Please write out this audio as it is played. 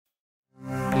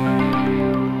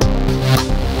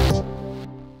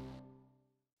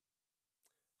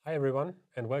Hi everyone,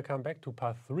 and welcome back to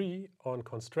part 3 on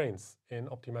constraints in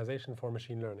optimization for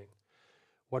machine learning.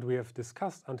 What we have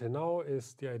discussed until now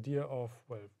is the idea of,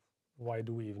 well, why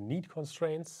do we even need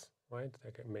constraints, right?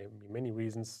 There may be many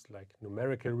reasons, like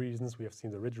numerical reasons. We have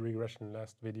seen the ridge regression in the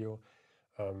last video.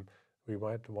 We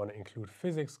might want to include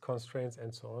physics constraints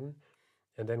and so on.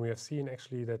 And then we have seen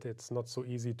actually that it's not so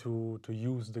easy to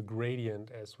use the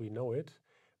gradient as we know it,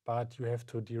 but you have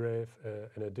to derive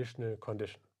an additional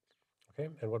condition. Okay,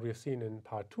 and what we have seen in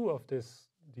part 2 of these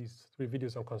 3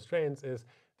 videos on constraints is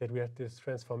that we had this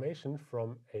transformation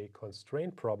from a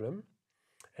constraint problem,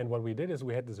 and what we did is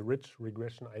we had this ridge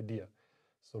regression idea.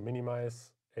 So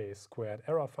minimize a squared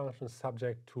error function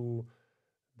subject to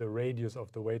the radius of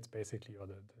the weights basically, or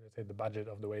let's say the budget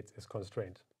of the weights is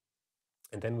constrained.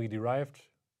 And then we derived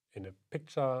in a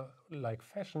picture-like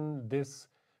fashion this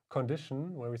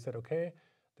condition where we said, okay,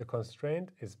 the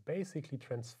constraint is basically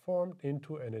transformed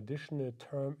into an additional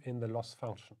term in the loss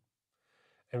function.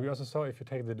 And we also saw if you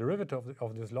take the derivative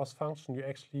of this loss function, you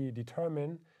actually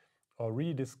determine or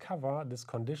rediscover this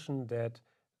condition that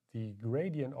the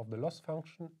gradient of the loss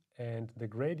function and the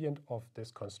gradient of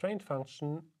this constraint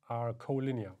function are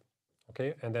collinear.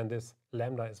 Okay, and then this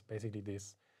lambda is basically the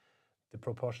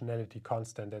proportionality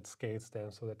constant that scales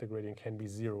them so that the gradient can be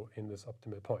 0 in this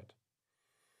optimal point.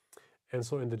 And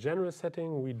so in the general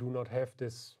setting, we do not have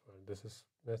this. Well,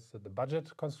 that's the budget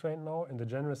constraint now. In the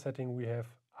general setting, we have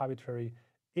arbitrary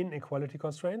inequality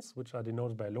constraints, which are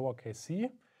denoted by lowercase c,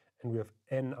 and we have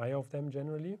ni of them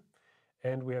generally.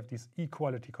 And we have these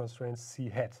equality constraints c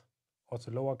hat, also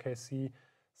lowercase c,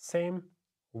 same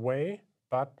way,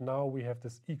 but now we have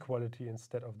this equality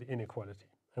instead of the inequality,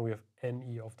 and we have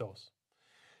ne of those.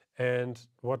 And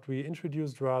what we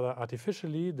introduced rather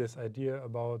artificially, this idea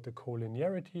about the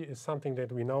collinearity, is something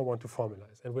that we now want to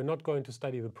formalize. And we're not going to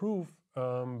study the proof,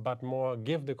 but more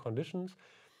give the conditions.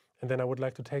 And then I would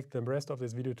like to take the rest of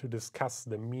this video to discuss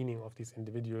the meaning of these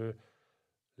individual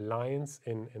lines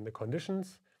in the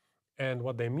conditions and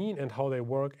what they mean and how they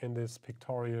work in this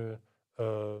pictorial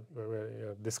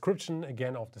description,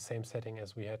 again, of the same setting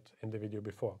as we had in the video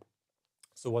before.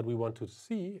 So what we want to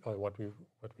see, or what we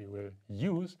will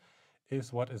use,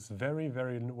 is what is very,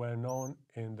 very well known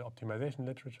in the optimization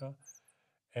literature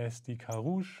as the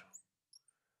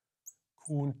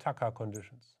Karouche-Kuhn-Tucker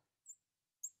conditions.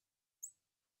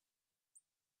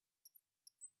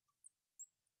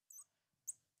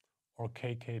 Or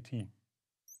KKT.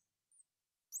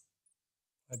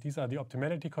 These are the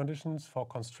optimality conditions for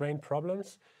constraint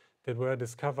problems that were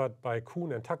discovered by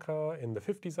Kuhn and Tucker in the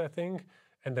 50s, I think.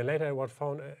 And then later I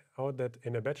found out that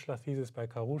in a bachelor thesis by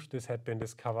Karouche, this had been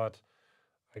discovered,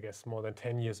 I guess, more than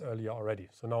 10 years earlier already.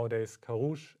 So nowadays,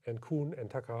 Karouche and Kuhn and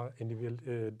Tucker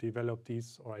developed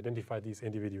these or identified these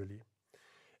individually.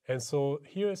 And so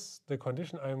here's the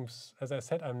condition. As I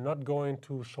said, I'm not going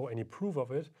to show any proof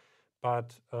of it,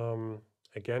 but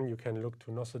again, you can look to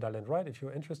Nossedal and Wright if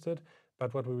you're interested.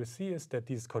 But what we will see is that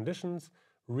these conditions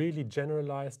really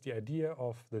generalize the idea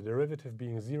of the derivative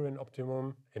being 0 in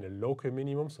optimum in a local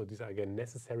minimum. So these are again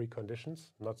necessary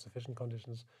conditions, not sufficient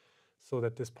conditions, so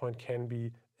that this point can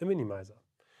be a minimizer.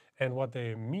 And what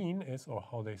they mean is, or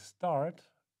how they start,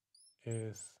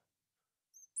 is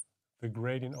the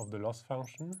gradient of the loss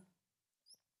function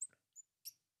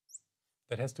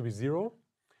that has to be 0,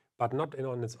 but not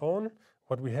on its own.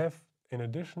 What we have in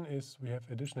addition is we have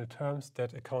additional terms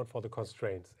that account for the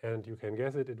constraints. And you can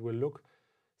guess it, it will look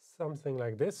something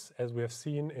like this, as we have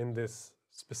seen in this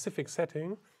specific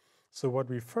setting. So what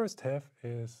we first have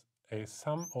is a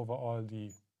sum over all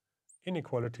the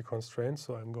inequality constraints.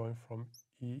 So I'm going from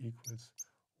E equals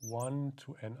 1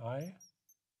 to Ni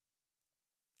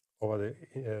over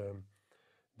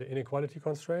the inequality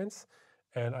constraints.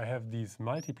 And I have these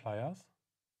multipliers.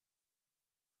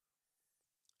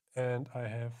 And I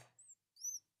have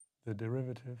the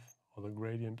derivative or the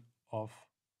gradient of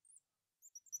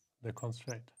the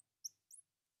constraint.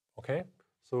 Okay,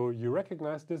 so you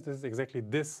recognize this. This is exactly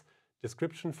this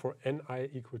description for Ni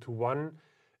equal to 1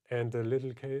 and the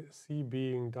little k c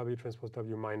being W transpose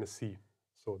W minus C,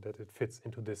 so that it fits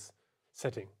into this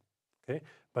setting. Okay,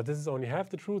 but this is only half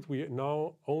the truth. We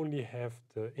now only have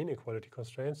the inequality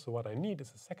constraints. So what I need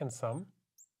is a second sum,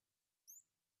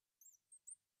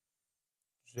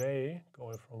 J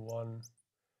going from 1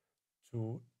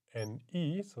 to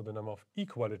Ne, so the number of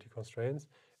equality constraints,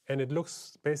 and it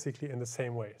looks basically in the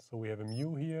same way. So we have a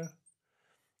mu here,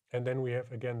 and then we have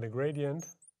again the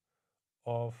gradient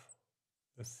of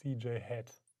the Cj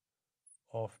hat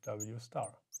of W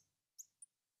star.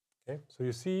 Okay, so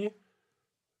you see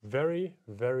very,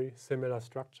 very similar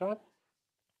structure.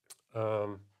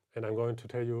 and I'm going to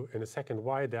tell you in a second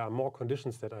why there are more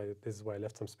conditions that this is why I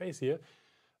left some space here,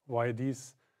 why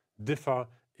these differ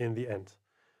in the end.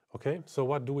 Okay, so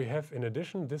what do we have in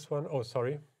addition? This one, oh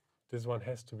sorry, this one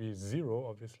has to be 0,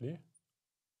 obviously,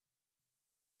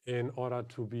 in order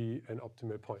to be an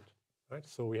optimal point, right?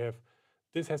 So we have,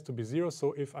 this has to be 0,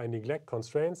 so if I neglect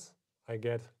constraints, I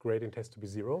get gradient has to be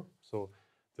 0. So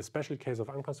the special case of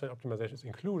unconstrained optimization is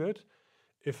included.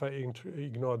 If I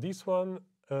ignore these ones,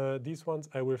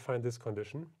 I will find this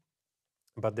condition.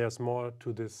 But there's more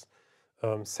to this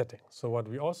setting. So what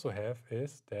we also have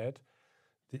is that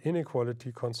the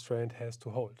inequality constraint has to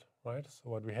hold, right? So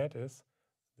what we had is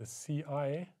the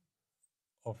Ci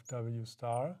of W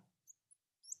star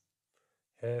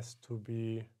has to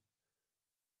be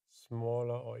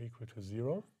smaller or equal to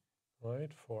 0,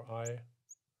 right, for I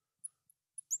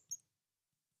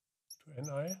to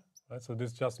Ni. Right? So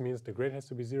this just means the grade has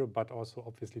to be 0, but also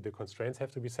obviously the constraints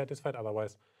have to be satisfied.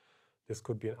 Otherwise, this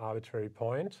could be an arbitrary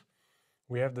point.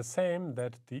 We have the same,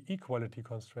 that the equality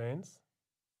constraints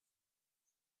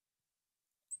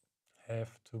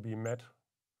have to be met,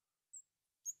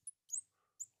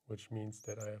 which means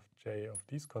that I have j of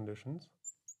these conditions.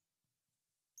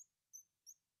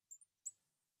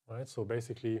 Right? So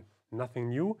basically nothing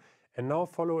new. And now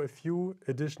follow a few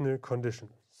additional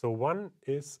conditions. So one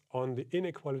is on the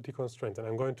inequality constraints, and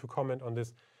I'm going to comment on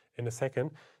this in a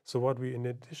second. So what we in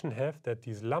addition have, that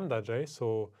these lambda j,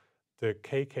 so the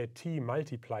KKT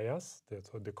multipliers,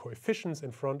 so the coefficients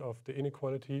in front of the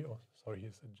inequality, oh sorry,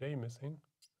 here's a j missing,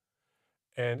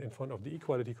 and in front of the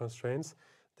equality constraints,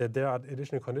 that there are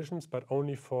additional conditions, but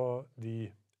only for the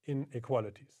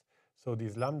inequalities. So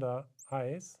these lambda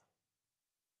i's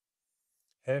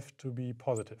have to be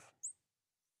positive,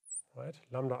 right?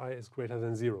 Lambda I is greater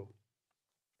than 0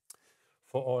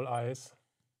 for all i's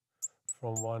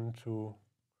from 1 to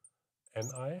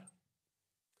ni.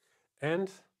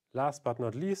 And last but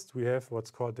not least, we have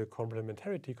what's called the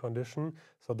complementarity condition.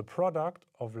 So the product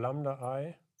of lambda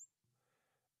I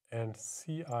and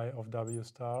Ci of W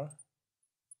star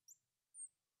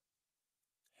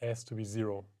has to be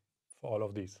 0 for all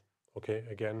of these. Okay,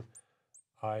 again,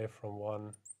 I from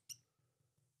 1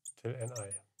 till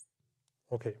ni.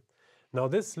 Okay, now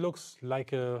this looks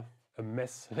like a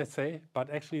mess, let's say, but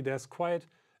actually there's quite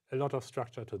a lot of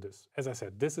structure to this. As I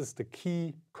said, this is the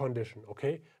key condition,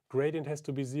 okay? Gradient has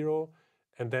to be 0,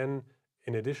 and then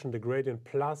in addition the gradient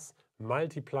plus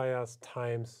multipliers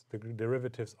times the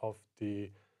derivatives of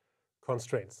the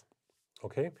constraints,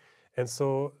 okay? And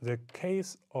so the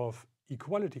case of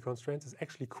equality constraints is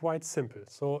actually quite simple.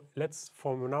 So let's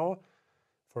for now,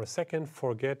 for a second,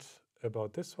 forget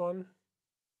about this one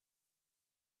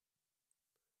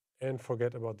and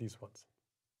forget about these ones.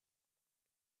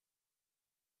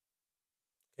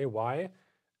 Okay, why?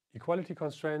 Equality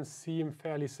constraints seem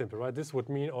fairly simple, right? This would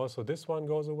mean also this one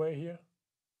goes away here.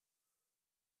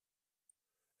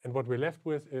 And what we're left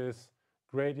with is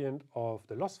gradient of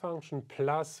the loss function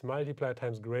plus multiply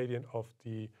times gradient of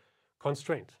the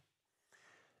constraint.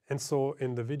 And so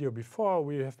in the video before,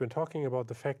 we have been talking about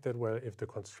the fact that, well, if the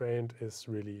constraint is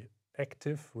really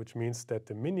active, which means that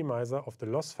the minimizer of the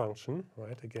loss function,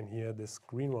 right, again here this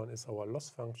green one is our loss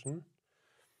function,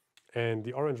 and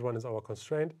the orange one is our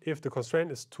constraint. If the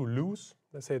constraint is too loose,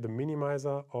 let's say the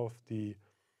minimizer of the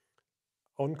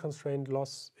unconstrained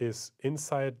loss is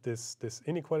inside this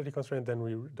inequality constraint, then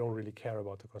we don't really care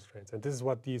about the constraints. And this is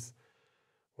what these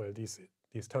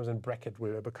terms in bracket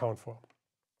will account for.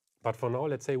 But for now,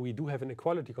 let's say we do have an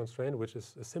equality constraint, which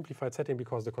is a simplified setting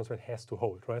because the constraint has to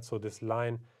hold, right? So this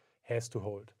line has to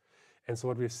hold. And so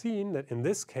what we've seen that in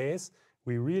this case,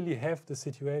 we really have the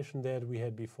situation that we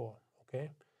had before, okay?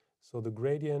 So the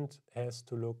gradient has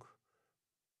to look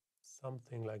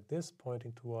something like this,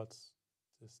 pointing towards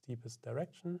the steepest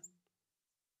direction.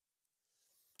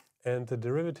 And the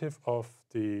derivative of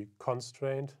the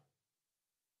constraint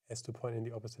has to point in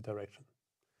the opposite direction.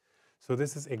 So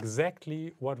this is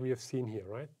exactly what we have seen here,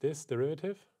 right? This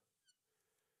derivative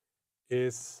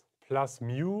is plus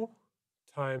mu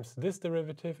times this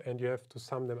derivative, and you have to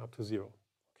sum them up to 0,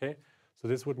 okay? So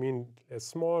this would mean a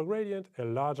small gradient, a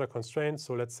larger constraint.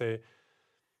 So let's say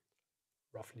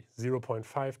roughly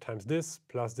 0.5 times this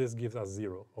plus this gives us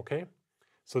 0, okay?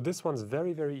 So this one's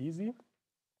very, very easy.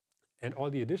 And all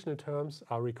the additional terms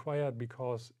are required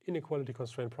because inequality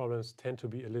constraint problems tend to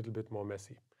be a little bit more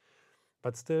messy.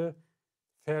 But still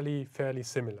fairly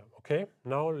similar, okay?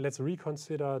 Now let's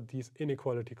reconsider these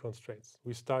inequality constraints.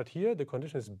 We start here, the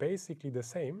condition is basically the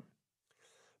same,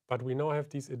 but we now have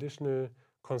these additional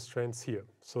constraints here.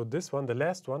 So this one, the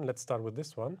last one, let's start with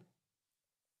this one.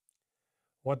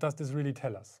 What does this really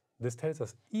tell us? This tells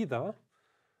us either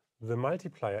the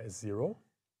multiplier is 0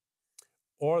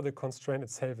 or the constraint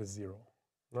itself is 0.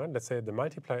 Right? Let's say the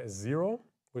multiplier is 0,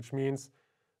 which means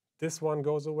this one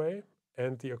goes away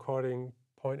and the according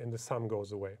point in the sum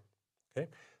goes away. Okay?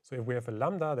 So if we have a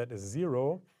lambda that is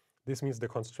 0, this means the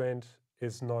constraint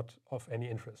is not of any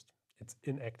interest. It's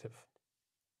inactive.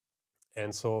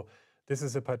 And so this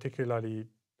is a particularly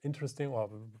interesting or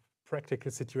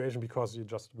practical situation because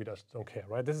we just don't care,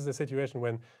 right? This is a situation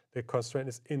when the constraint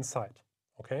is inside,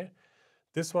 okay?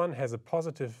 This one has a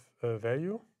positive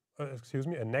value,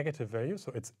 a negative value,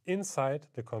 so it's inside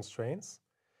the constraints,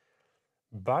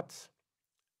 but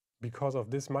because of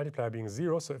this multiplier being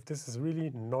 0, so if this is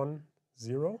really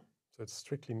non-zero, so it's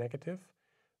strictly negative,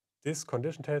 this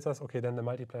condition tells us, okay, then the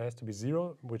multiplier has to be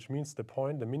 0, which means the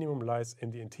point, the minimum lies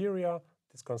in the interior,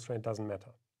 this constraint doesn't matter.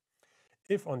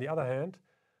 If, on the other hand,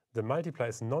 the multiplier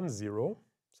is non-zero,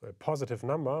 so a positive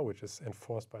number, which is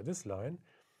enforced by this line,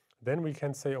 then we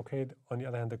can say, okay, on the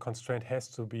other hand, the constraint has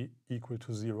to be equal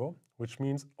to 0, which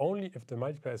means only if the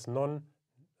multiplier is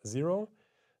non-zero,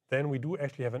 then we do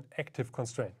actually have an active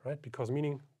constraint, right? Because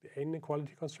meaning the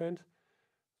inequality constraint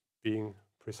being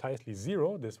precisely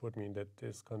 0, this would mean that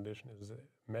this condition is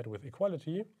met with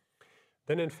equality,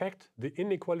 then in fact, the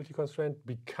inequality constraint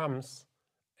becomes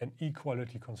an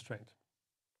equality constraint.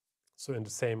 So in the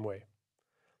same way,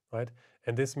 right?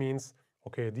 And this means,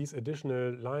 okay, these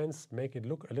additional lines make it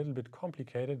look a little bit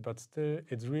complicated, but still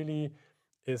it really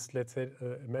is, let's say,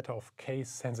 a matter of case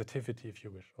sensitivity, if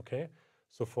you wish, okay?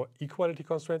 So for equality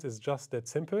constraints, it's just that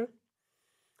simple.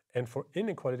 And for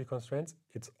inequality constraints,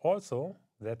 it's also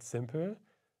that simple,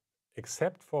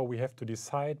 except for we have to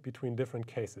decide between different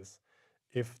cases.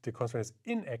 If the constraint is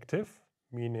inactive,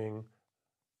 meaning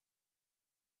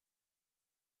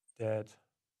that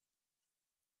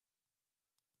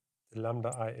the lambda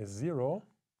I is 0,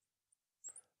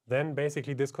 then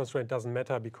basically this constraint doesn't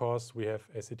matter because we have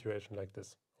a situation like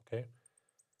this, okay?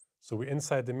 So we're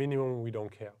inside the minimum, we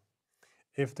don't care.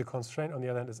 If the constraint on the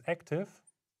other hand is active,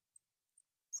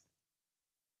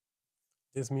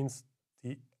 this means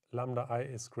the lambda I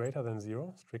is greater than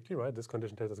 0, strictly, right? This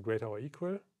condition tells us greater or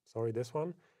equal, sorry, this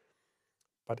one.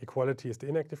 But equality is the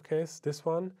inactive case, this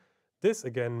one. This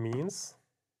again means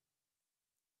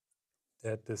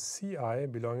that the Ci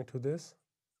belonging to this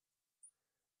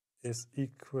is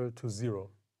equal to 0.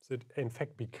 So it in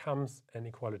fact becomes an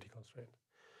equality constraint.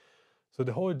 So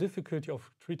the whole difficulty of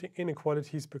treating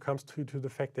inequalities becomes due to the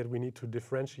fact that we need to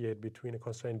differentiate between a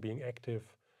constraint being active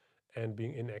and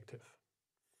being inactive.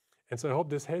 And so I hope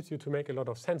this helps you to make a lot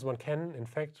of sense. One can, in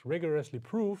fact, rigorously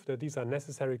prove that these are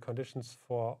necessary conditions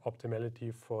for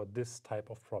optimality for this type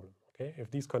of problem. Okay? If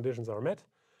these conditions are met,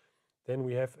 then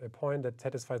we have a point that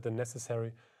satisfies the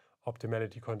necessary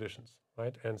optimality conditions,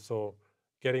 right? And so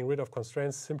getting rid of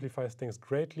constraints simplifies things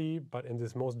greatly, but in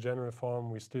this most general form,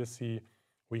 we still see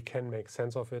we can make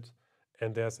sense of it,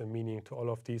 and there's a meaning to all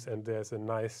of these, and there's a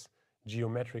nice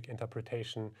geometric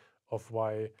interpretation of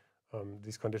why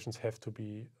these conditions have to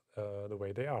be the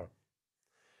way they are.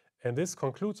 And this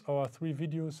concludes our 3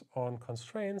 videos on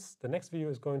constraints. The next video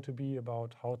is going to be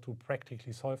about how to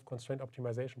practically solve constraint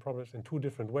optimization problems in 2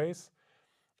 different ways.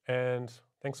 And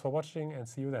thanks for watching, and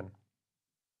see you then.